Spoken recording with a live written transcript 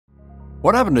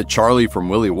What happened to Charlie from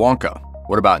Willy Wonka?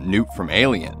 What about Newt from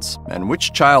Aliens? And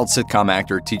which child sitcom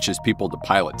actor teaches people to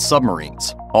pilot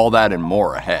submarines? All that and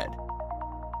more ahead.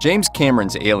 James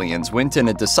Cameron's Aliens went in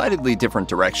a decidedly different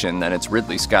direction than its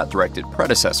Ridley Scott-directed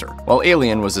predecessor. While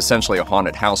Alien was essentially a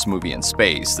haunted house movie in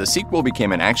space, the sequel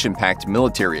became an action-packed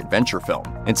military adventure film.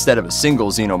 Instead of a single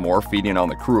xenomorph feeding on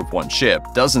the crew of one ship,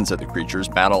 dozens of the creatures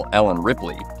battle Ellen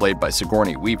Ripley, played by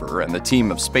Sigourney Weaver, and the team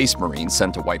of space marines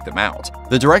sent to wipe them out.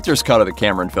 The director's cut of the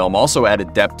Cameron film also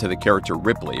added depth to the character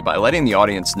Ripley by letting the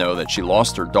audience know that she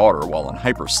lost her daughter while in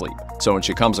hypersleep. So when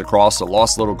she comes across a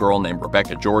lost little girl named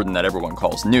Rebecca Jordan that everyone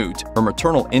calls Newt, her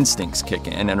maternal instincts kick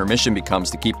in and her mission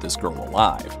becomes to keep this girl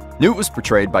alive. Newt was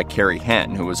portrayed by Carrie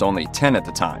Henn, who was only 10 at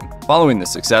the time. Following the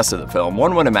success of the film,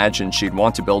 one would imagine she'd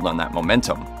want to build on that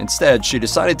momentum. Instead, she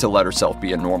decided to let herself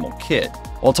be a normal kid.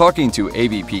 While talking to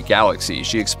AVP Galaxy,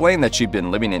 she explained that she'd been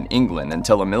living in England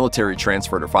until the military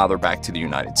transferred her father back to the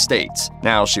United States.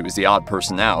 Now she was the odd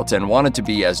person out and wanted to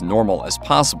be as normal as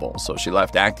possible, so she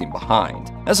left acting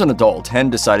behind. As an adult, Henn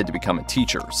decided to become a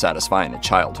teacher, satisfying a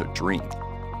childhood dream.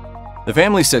 The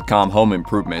family sitcom Home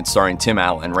Improvement, starring Tim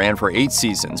Allen, ran for 8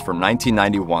 seasons from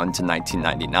 1991 to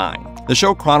 1999. The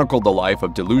show chronicled the life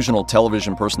of delusional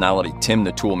television personality Tim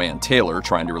the Toolman Taylor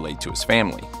trying to relate to his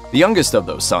family. The youngest of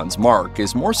those sons, Mark,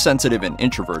 is more sensitive and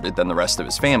introverted than the rest of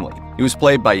his family. He was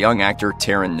played by young actor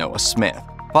Taran Noah Smith.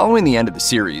 Following the end of the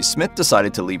series, Smith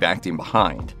decided to leave acting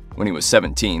behind. When he was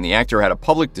 17, the actor had a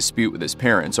public dispute with his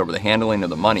parents over the handling of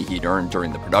the money he'd earned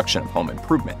during the production of Home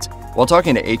Improvement. While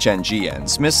talking to HNGN,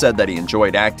 Smith said that he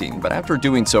enjoyed acting, but after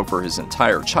doing so for his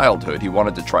entire childhood, he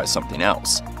wanted to try something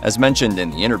else. As mentioned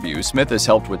in the interview, Smith has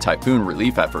helped with typhoon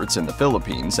relief efforts in the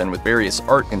Philippines and with various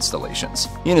art installations.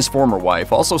 He and his former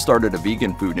wife also started a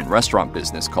vegan food and restaurant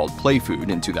business called Play Food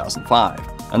in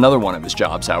 2005. Another one of his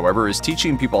jobs, however, is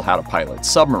teaching people how to pilot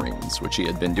submarines, which he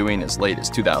had been doing as late as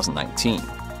 2019.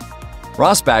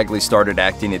 Ross Bagley started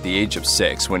acting at the age of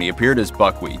 6 when he appeared as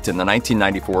Buckwheat in the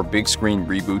 1994 big-screen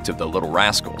reboot of The Little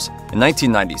Rascals. In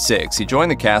 1996, he joined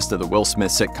the cast of the Will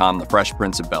Smith sitcom The Fresh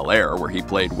Prince of Bel-Air, where he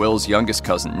played Will's youngest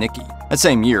cousin, Nicky. That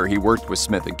same year, he worked with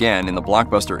Smith again in the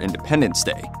blockbuster Independence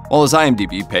Day. While his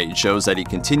IMDb page shows that he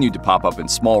continued to pop up in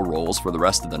small roles for the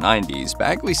rest of the 90s,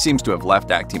 Bagley seems to have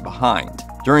left acting behind.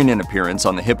 During an appearance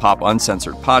on the Hip Hop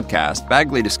Uncensored podcast,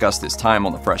 Bagley discussed his time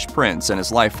on The Fresh Prince and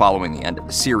his life following the end of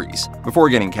the series. Before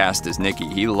getting cast as Nicky,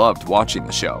 he loved watching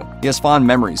the show. He has fond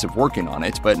memories of working on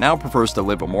it, but now prefers to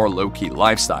live a more low-key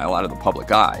lifestyle out of the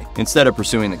public eye. Instead of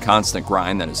pursuing the constant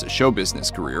grind that is a show business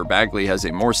career, Bagley has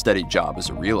a more steady job as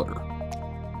a realtor.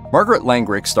 Margaret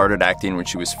Langrick started acting when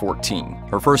she was 14.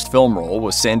 Her first film role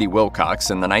was Sandy Wilcox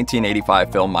in the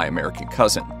 1985 film My American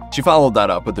Cousin. She followed that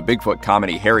up with the Bigfoot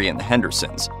comedy Harry and the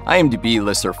Hendersons. IMDb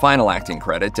lists her final acting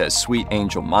credit as Sweet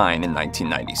Angel Mine in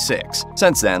 1996.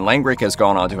 Since then, Langrick has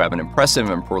gone on to have an impressive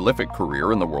and prolific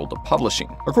career in the world of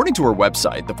publishing. According to her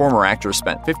website, the former actress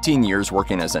spent 15 years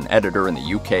working as an editor in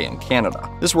the UK and Canada.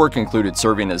 This work included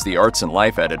serving as the arts and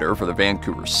life editor for the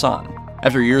Vancouver Sun.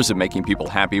 After years of making people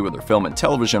happy with her film and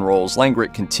television roles,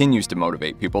 Langrick continues to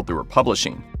motivate people through her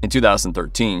publishing. In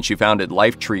 2013, she founded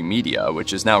Lifetree Media,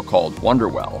 which is now called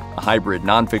Wonderwell, a hybrid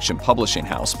nonfiction publishing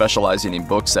house specializing in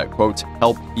books that, quote,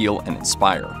 help, heal, and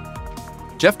inspire.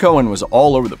 Jeff Cohen was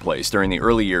all over the place during the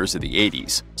early years of the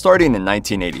 80s. Starting in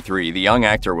 1983, the young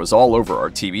actor was all over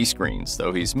our TV screens,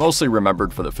 though he's mostly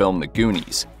remembered for the film The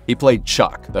Goonies. He played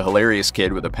Chuck, the hilarious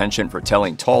kid with a penchant for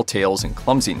telling tall tales and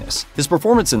clumsiness. His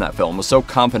performance in that film was so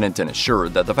confident and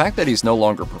assured that the fact that he's no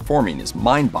longer performing is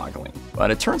mind-boggling. But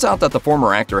it turns out that the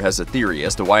former actor has a theory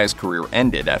as to why his career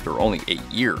ended after only 8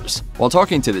 years. While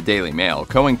talking to the Daily Mail,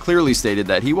 Cohen clearly stated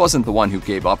that he wasn't the one who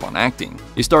gave up on acting.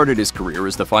 He started his career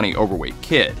as the funny, overweight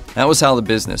kid. That was how the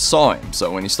business saw him,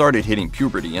 so when he started hitting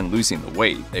puberty and losing the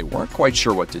weight, they weren't quite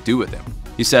sure what to do with him.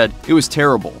 He said, "It was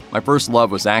terrible. My first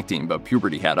love was acting, but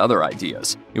puberty had other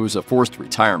ideas. It was a forced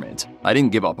retirement. I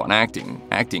didn't give up on acting.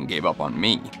 Acting gave up on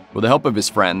me." With the help of his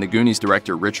friend, the Goonies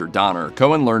director Richard Donner,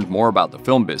 Cohen learned more about the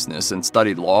film business and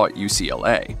studied law at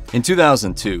UCLA. In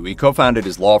 2002, he co-founded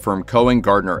his law firm Cohen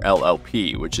Gardner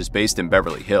LLP, which is based in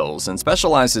Beverly Hills and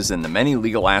specializes in the many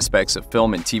legal aspects of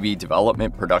film and TV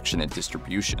development, production, and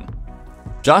distribution.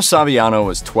 Josh Saviano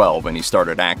was 12 when he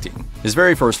started acting. His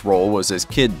very first role was as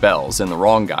Kid Bells in The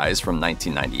Wrong Guys from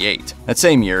 1998. That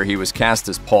same year, he was cast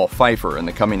as Paul Pfeiffer in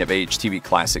the coming-of-age TV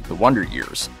classic The Wonder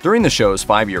Years. During the show's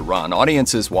 5-year run,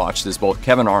 audiences watched as both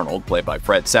Kevin Arnold, played by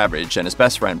Fred Savage, and his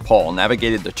best friend Paul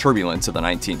navigated the turbulence of the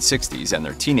 1960s and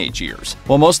their teenage years.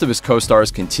 While most of his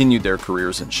co-stars continued their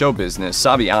careers in show business,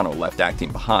 Saviano left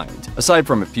acting behind. Aside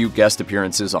from a few guest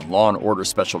appearances on Law & Order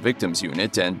Special Victims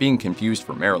Unit and being confused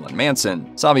for Marilyn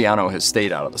Manson, Saviano has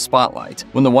stayed out of the spotlight.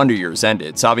 When The Wonder Years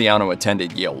ended, Saviano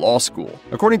attended Yale Law School.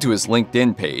 According to his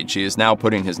LinkedIn page, he is now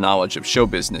putting his knowledge of show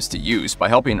business to use by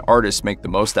helping artists make the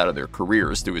most out of their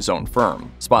careers through his own firm,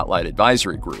 Spotlight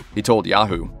Advisory Group. He told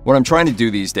Yahoo, "What I'm trying to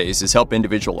do these days is help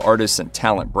individual artists and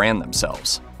talent brand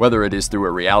themselves, whether it is through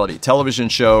a reality television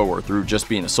show or through just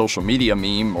being a social media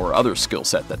meme or other skill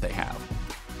set that they have."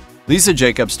 Lisa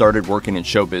Jakub started working in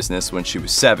show business when she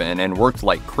was 7 and worked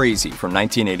like crazy from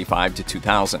 1985 to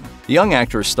 2000. The young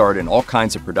actress starred in all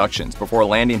kinds of productions before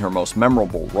landing her most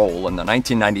memorable role in the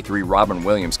 1993 Robin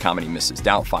Williams comedy Mrs.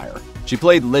 Doubtfire. She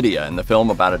played Lydia in the film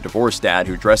about a divorced dad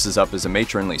who dresses up as a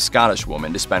matronly Scottish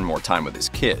woman to spend more time with his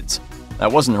kids.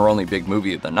 That wasn't her only big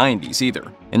movie of the 90s either.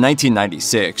 In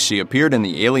 1996, she appeared in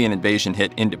the alien invasion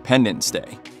hit Independence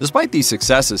Day. Despite these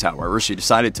successes, however, she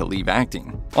decided to leave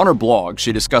acting. On her blog,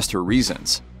 she discussed her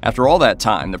reasons. After all that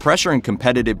time, the pressure and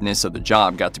competitiveness of the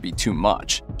job got to be too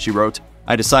much. She wrote,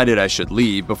 "I decided I should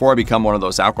leave before I become one of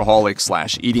those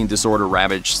alcoholic/eating disorder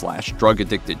ravaged/drug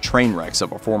addicted train wrecks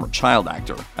of a former child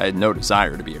actor. I had no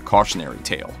desire to be a cautionary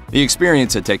tale." The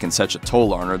experience had taken such a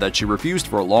toll on her that she refused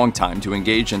for a long time to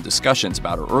engage in discussions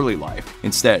about her early life.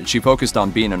 Instead, she focused on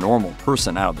being a normal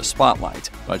person out of the spotlight.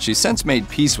 But she's since made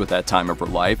peace with that time of her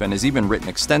life and has even written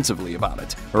extensively about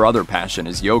it. Her other passion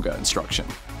is yoga instruction.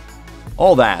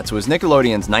 All That was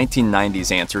Nickelodeon's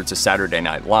 1990s answer to Saturday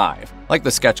Night Live. Like the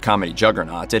sketch comedy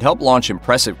juggernaut, it helped launch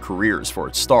impressive careers for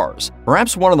its stars.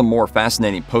 Perhaps one of the more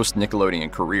fascinating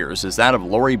post-Nickelodeon careers is that of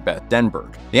Lori Beth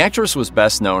Denberg. The actress was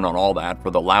best known on All That for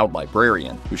the loud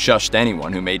librarian, who shushed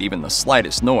anyone who made even the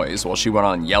slightest noise while she went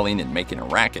on yelling and making a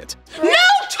racket. No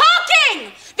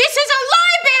talking! This is a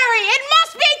library! It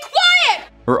must be quiet!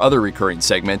 Her other recurring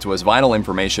segment was Vital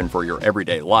Information for Your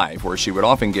Everyday Life, where she would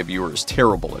often give viewers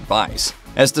terrible advice.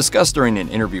 As discussed during an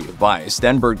interview with Vice,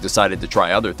 Denberg decided to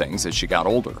try other things as she got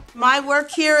older. My work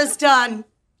here is done.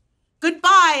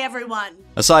 Goodbye, everyone.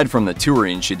 Aside from the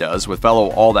touring she does with fellow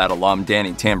All That alum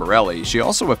Danny Tamborelli, she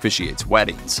also officiates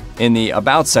weddings. In the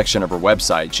About section of her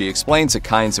website, she explains the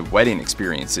kinds of wedding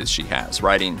experiences she has,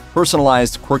 writing,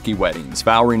 "Personalized, quirky weddings,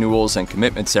 vow renewals, and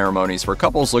commitment ceremonies for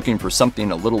couples looking for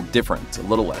something a little different, a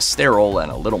little less sterile, and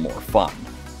a little more fun."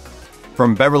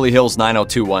 From Beverly Hills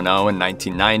 90210 in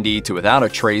 1990 to Without a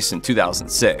Trace in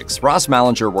 2006, Ross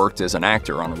Malinger worked as an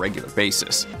actor on a regular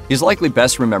basis. He's likely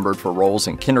best remembered for roles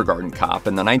in Kindergarten Cop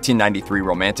and the 1993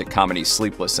 romantic comedy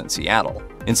Sleepless in Seattle.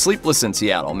 In Sleepless in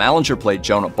Seattle, Malinger played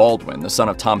Jonah Baldwin, the son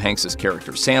of Tom Hanks'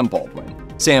 character Sam Baldwin.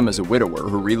 Sam is a widower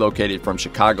who relocated from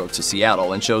Chicago to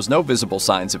Seattle and shows no visible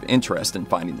signs of interest in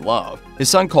finding love. His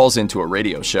son calls into a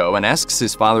radio show and asks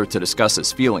his father to discuss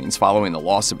his feelings following the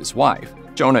loss of his wife.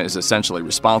 Jonah is essentially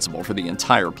responsible for the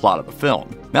entire plot of the film.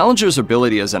 Malinger's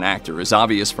ability as an actor is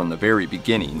obvious from the very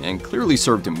beginning and clearly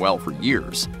served him well for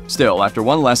years. Still, after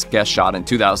one last guest shot in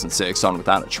 2006 on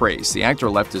Without a Trace, the actor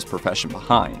left his profession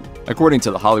behind. According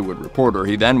to The Hollywood Reporter,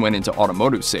 he then went into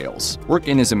automotive sales,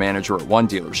 working as a manager at one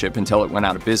dealership until it went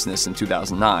out of business in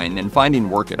 2009 and finding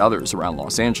work at others around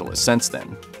Los Angeles since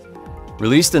then.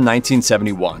 Released in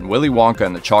 1971, Willy Wonka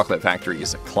and the Chocolate Factory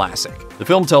is a classic. The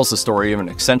film tells the story of an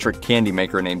eccentric candy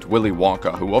maker named Willy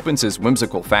Wonka who opens his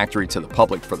whimsical factory to the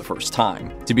public for the first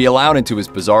time. To be allowed into his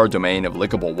bizarre domain of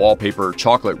lickable wallpaper,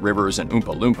 chocolate rivers, and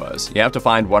Oompa Loompas, you have to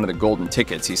find one of the golden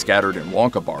tickets he scattered in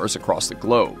Wonka bars across the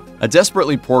globe. A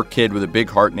desperately poor kid with a big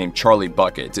heart named Charlie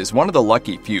Bucket is one of the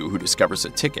lucky few who discovers a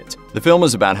ticket. The film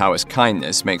is about how his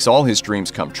kindness makes all his dreams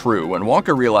come true, and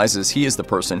Wonka realizes he is the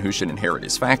person who should inherit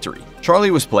his factory.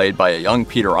 Charlie was played by a young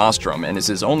Peter Ostrum and is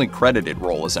his only credited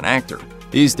role as an actor.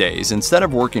 These days, instead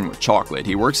of working with chocolate,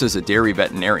 he works as a dairy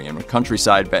veterinarian with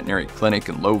Countryside Veterinary Clinic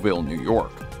in Lowville, New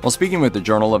York. While speaking with the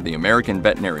Journal of the American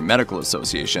Veterinary Medical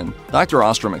Association, Dr.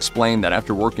 Ostrum explained that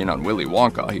after working on Willy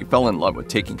Wonka, he fell in love with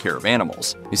taking care of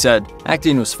animals. He said,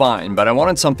 "Acting was fine, but I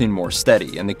wanted something more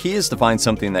steady, and the key is to find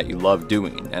something that you love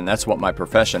doing, and that's what my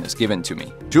profession has given to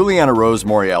me." Julianna Rose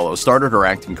Mauriello started her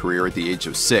acting career at the age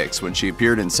of 6 when she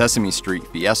appeared in Sesame Street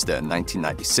Fiesta in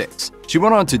 1996. She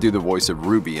went on to do the voice of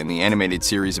Ruby in the animated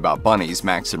series about bunnies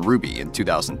Max and Ruby in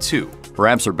 2002.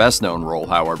 Perhaps her best-known role,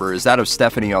 however, is that of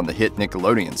Stephanie on the hit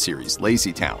Nickelodeon series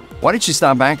Lazy Town. Why did she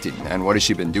stop acting, and what has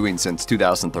she been doing since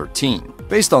 2013?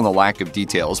 Based on the lack of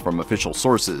details from official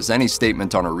sources, any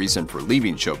statement on her reason for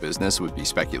leaving show business would be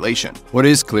speculation. What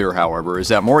is clear, however, is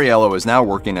that Mauriello is now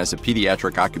working as a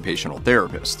pediatric occupational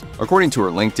therapist. According to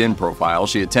her LinkedIn profile,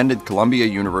 she attended Columbia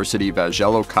University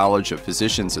Vagello College of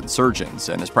Physicians and Surgeons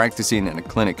and is practicing in a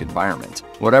clinic environment.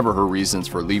 Whatever her reasons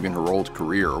for leaving her old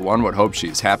career, one would hope she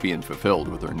is happy and fulfilled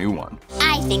with her new one.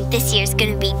 I think this year's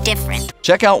gonna be different.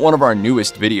 Check out one of our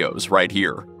newest videos right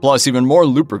here. Plus, even more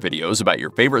Looper videos about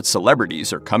your favorite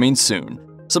celebrities are coming soon.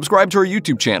 Subscribe to our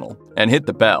YouTube channel and hit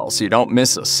the bell so you don't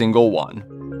miss a single one.